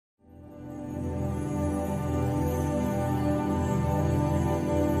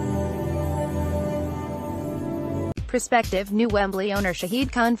Prospective new Wembley owner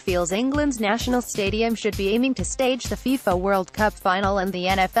Shahid Khan feels England's national stadium should be aiming to stage the FIFA World Cup final and the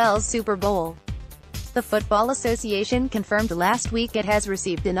NFL's Super Bowl. The Football Association confirmed last week it has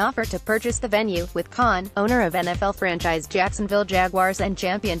received an offer to purchase the venue, with Khan, owner of NFL franchise Jacksonville Jaguars and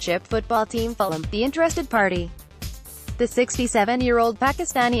Championship football team Fulham, the interested party. The 67-year-old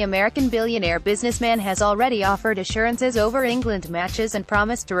Pakistani-American billionaire businessman has already offered assurances over England matches and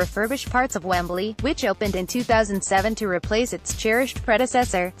promised to refurbish parts of Wembley, which opened in 2007 to replace its cherished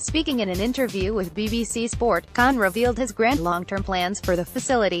predecessor. Speaking in an interview with BBC Sport, Khan revealed his grand long-term plans for the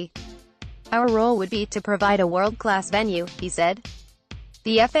facility. "Our role would be to provide a world-class venue," he said.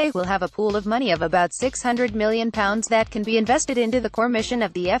 "The FA will have a pool of money of about £600 million that can be invested into the core mission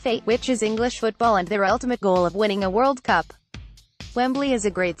of the FA, which is English football and their ultimate goal of winning a World Cup. Wembley is a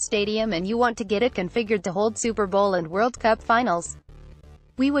great stadium and you want to get it configured to hold Super Bowl and World Cup finals.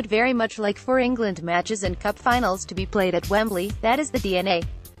 We would very much like for England matches and Cup finals to be played at Wembley. That is the DNA.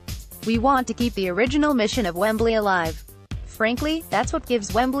 We want to keep the original mission of Wembley alive. Frankly, that's what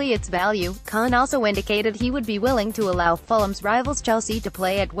gives Wembley its value." Khan also indicated he would be willing to allow Fulham's rivals Chelsea to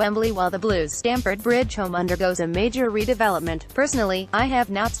play at Wembley while the Blues' Stamford Bridge home undergoes a major redevelopment. "Personally, I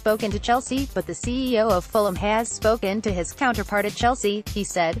have not spoken to Chelsea, but the CEO of Fulham has spoken to his counterpart at Chelsea," he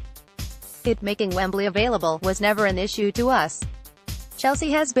said. "It making Wembley available was never an issue to us.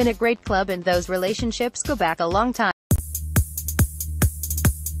 Chelsea has been a great club and those relationships go back a long time.